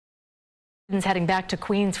Students heading back to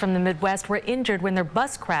Queens from the Midwest were injured when their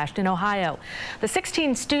bus crashed in Ohio. The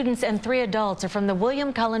 16 students and 3 adults are from the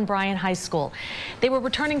William Cullen Bryant High School. They were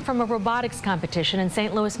returning from a robotics competition in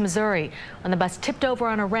St. Louis, Missouri, when the bus tipped over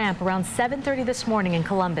on a ramp around 7:30 this morning in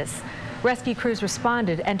Columbus. Rescue crews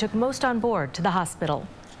responded and took most on board to the hospital.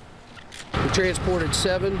 We transported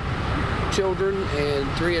 7 children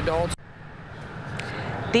and 3 adults.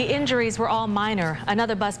 The injuries were all minor.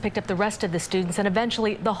 Another bus picked up the rest of the students, and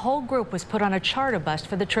eventually the whole group was put on a charter bus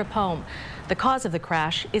for the trip home. The cause of the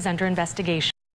crash is under investigation.